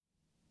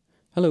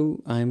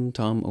Hello, I'm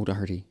Tom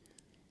O'Doherty.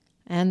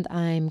 And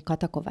I'm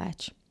Kata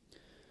Kovács.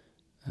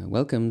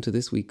 Welcome to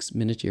this week's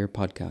Minute Year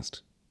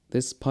podcast.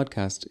 This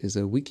podcast is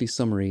a weekly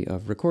summary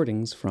of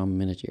recordings from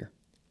Minute Year.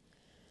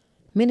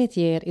 Minute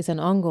Year is an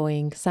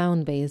ongoing,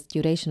 sound-based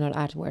durational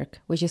artwork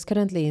which is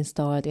currently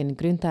installed in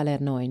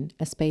Grüntaler 9,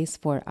 a space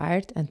for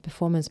art and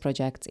performance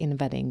projects in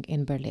Wedding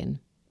in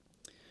Berlin.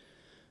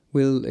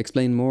 We'll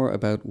explain more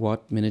about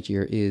what Minute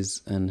Year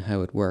is and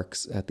how it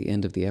works at the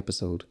end of the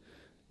episode.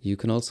 You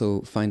can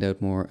also find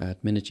out more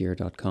at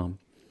minuteyear.com.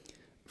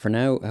 For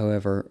now,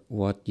 however,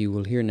 what you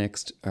will hear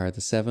next are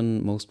the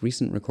 7 most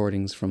recent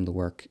recordings from the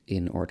work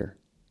in order.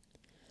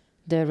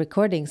 The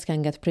recordings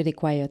can get pretty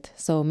quiet,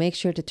 so make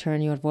sure to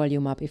turn your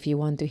volume up if you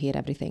want to hear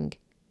everything.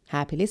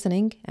 Happy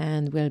listening,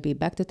 and we'll be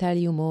back to tell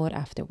you more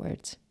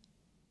afterwards.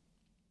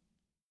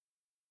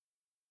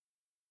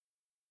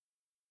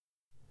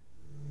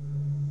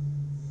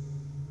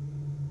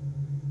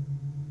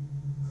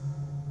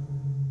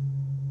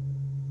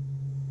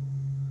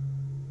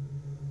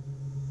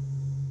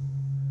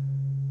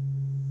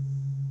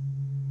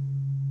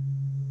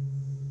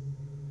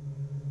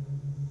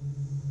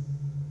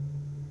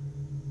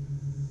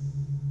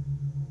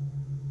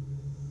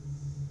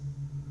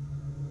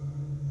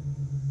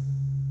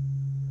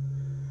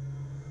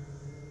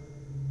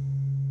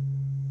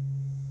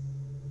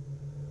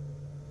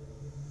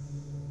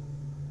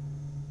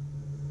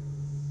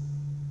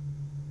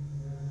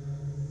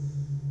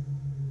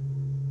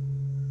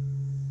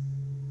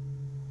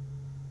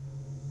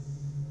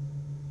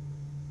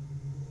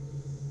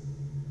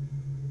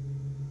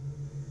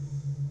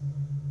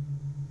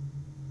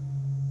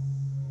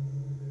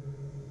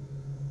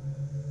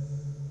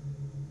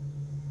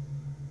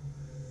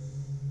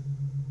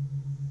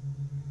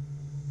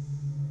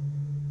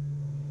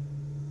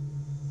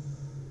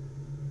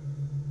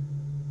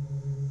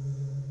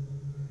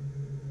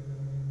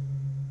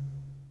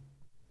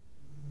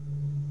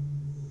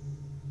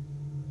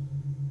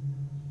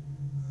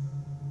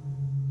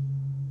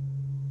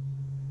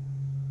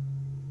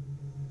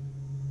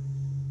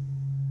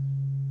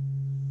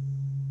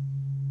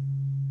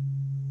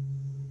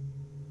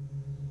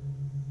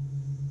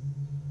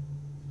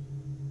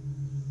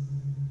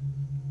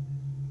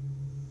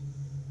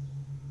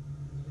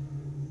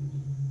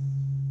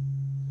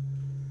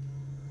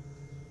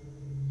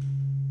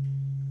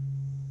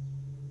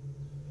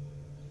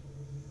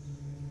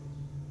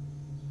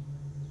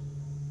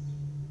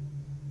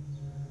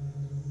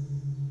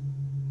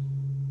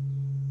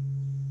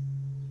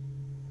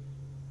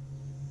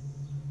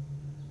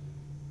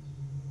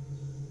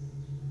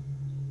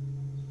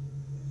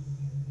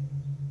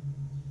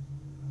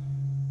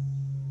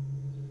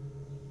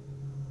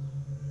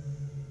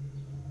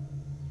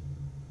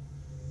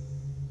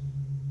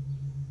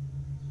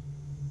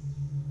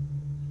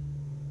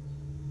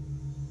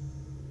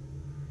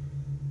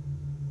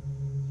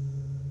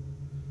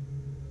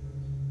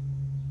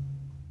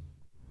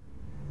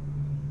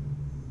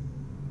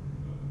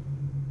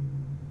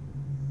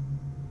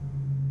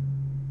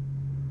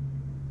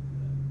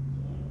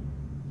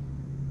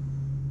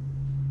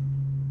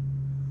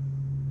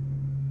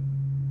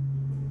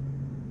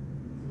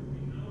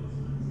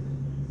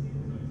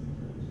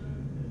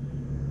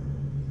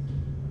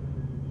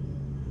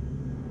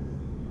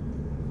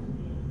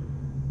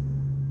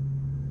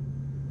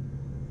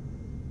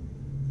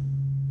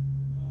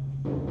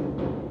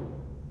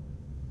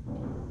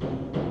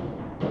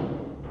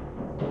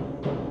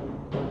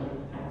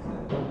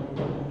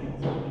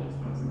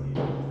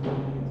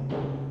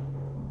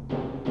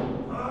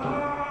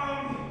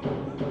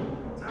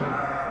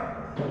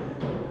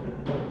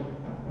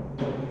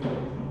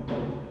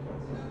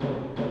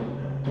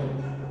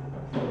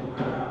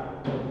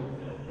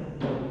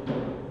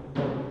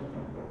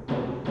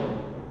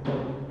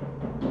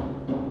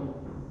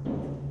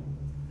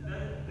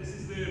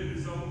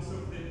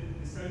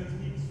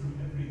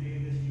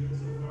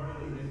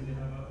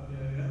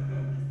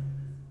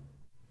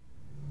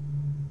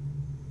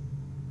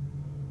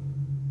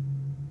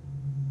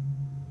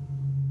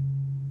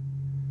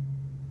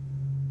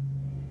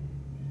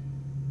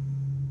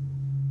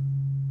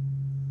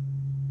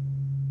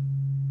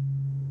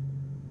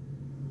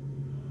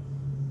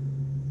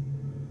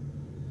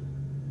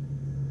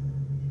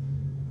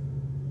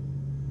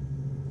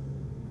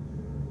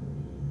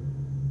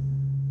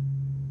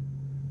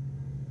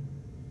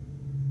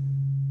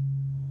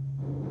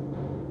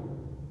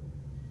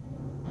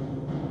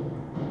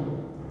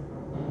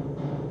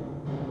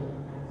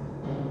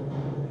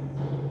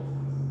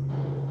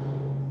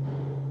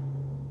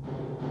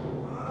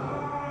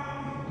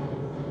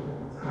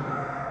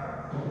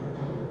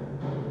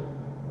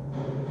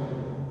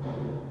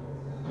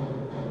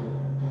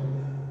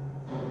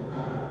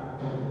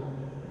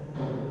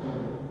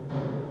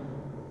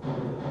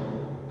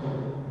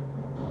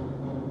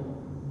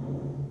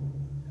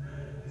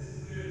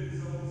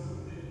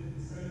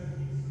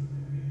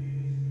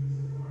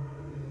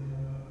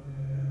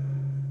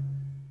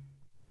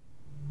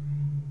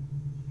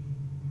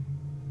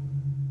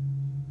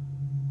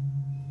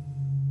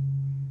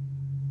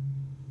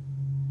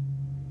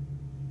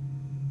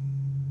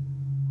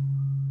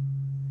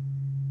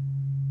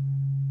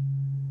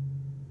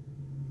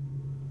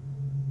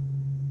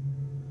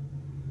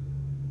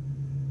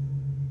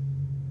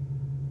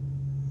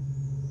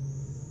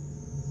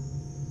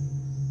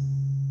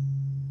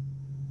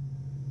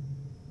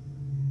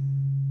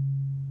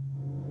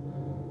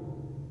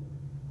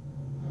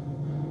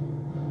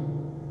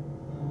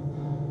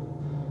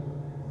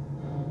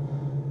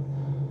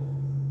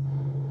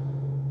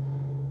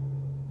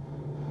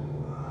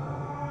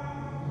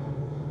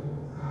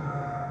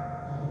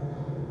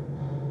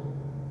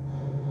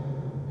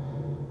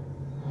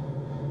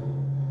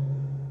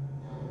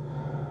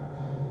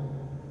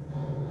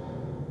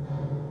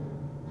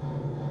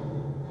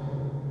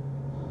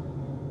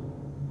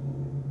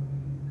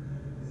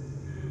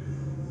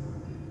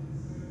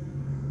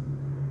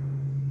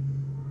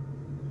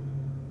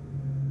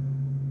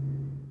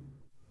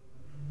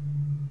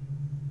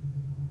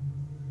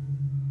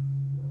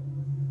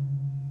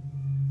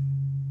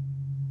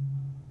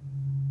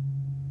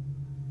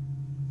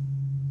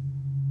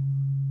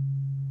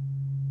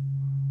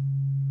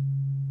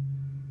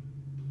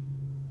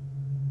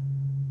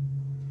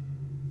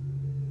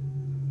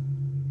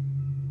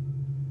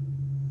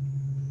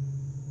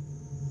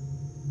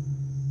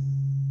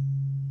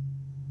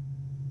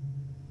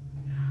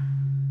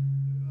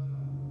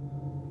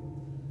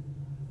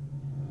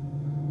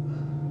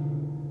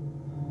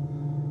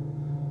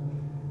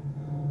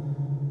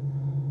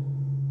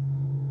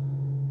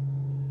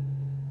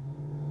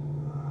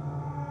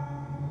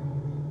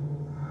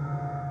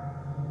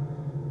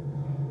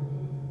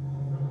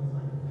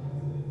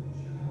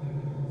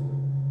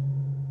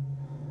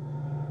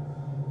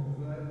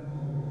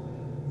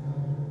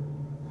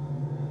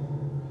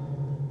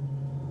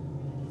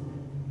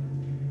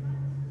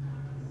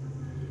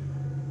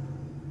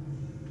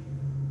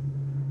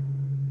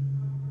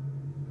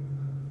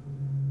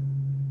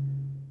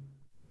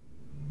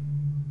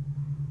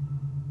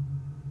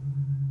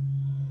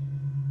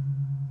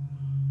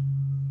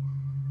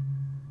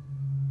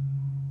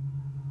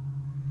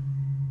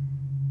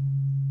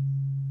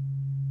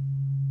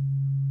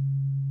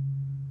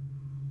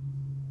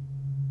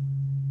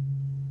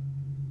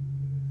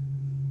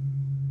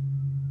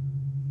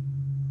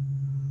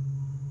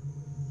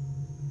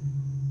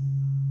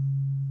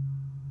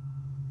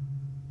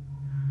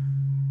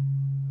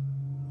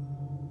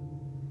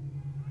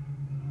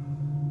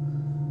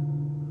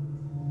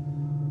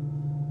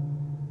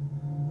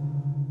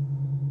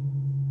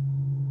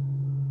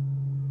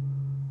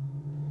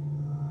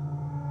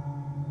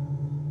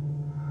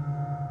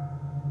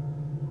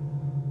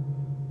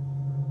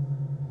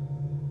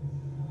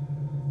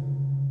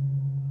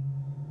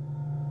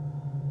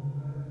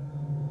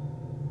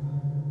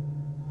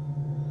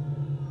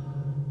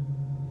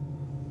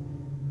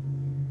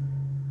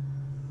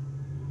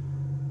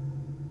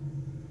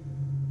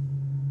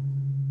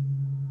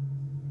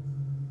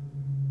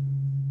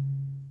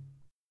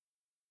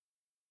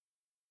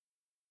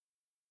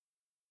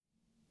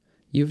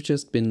 You've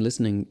just been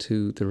listening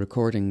to the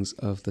recordings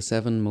of the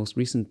 7 most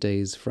recent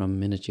days from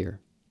Minute Year.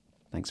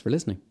 Thanks for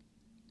listening.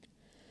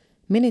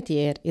 Minute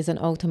Year is an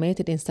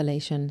automated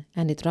installation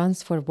and it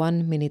runs for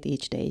 1 minute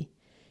each day.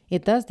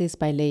 It does this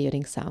by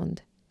layering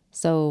sound.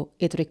 So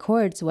it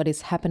records what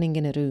is happening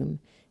in a room,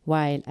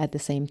 while at the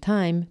same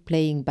time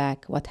playing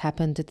back what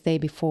happened the day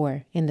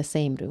before in the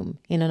same room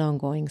in an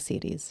ongoing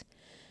series.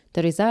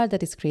 The result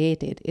that is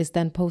created is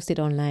then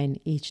posted online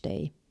each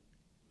day.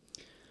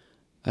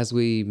 As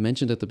we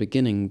mentioned at the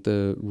beginning,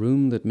 the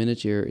room that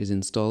Minute Year is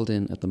installed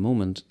in at the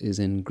moment is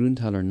in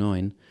Grüntaler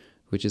 9,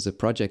 which is a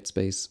project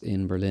space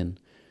in Berlin.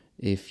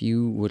 If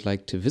you would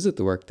like to visit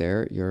the work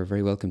there, you're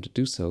very welcome to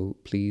do so.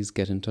 Please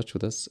get in touch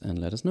with us and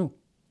let us know.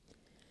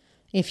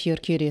 If you're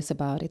curious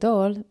about it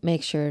all,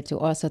 make sure to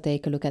also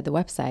take a look at the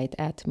website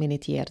at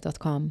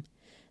minuteyear.com.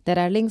 There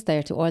are links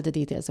there to all the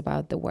details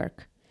about the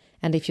work.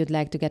 And if you'd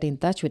like to get in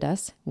touch with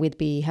us, we'd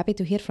be happy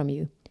to hear from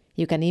you.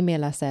 You can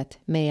email us at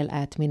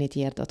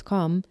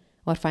mail@minuteyear.com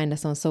or find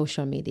us on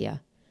social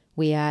media.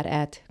 We are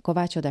at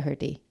Kovács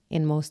Odaherty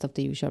in most of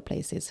the usual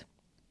places.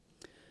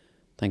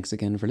 Thanks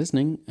again for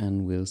listening,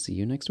 and we'll see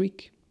you next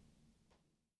week.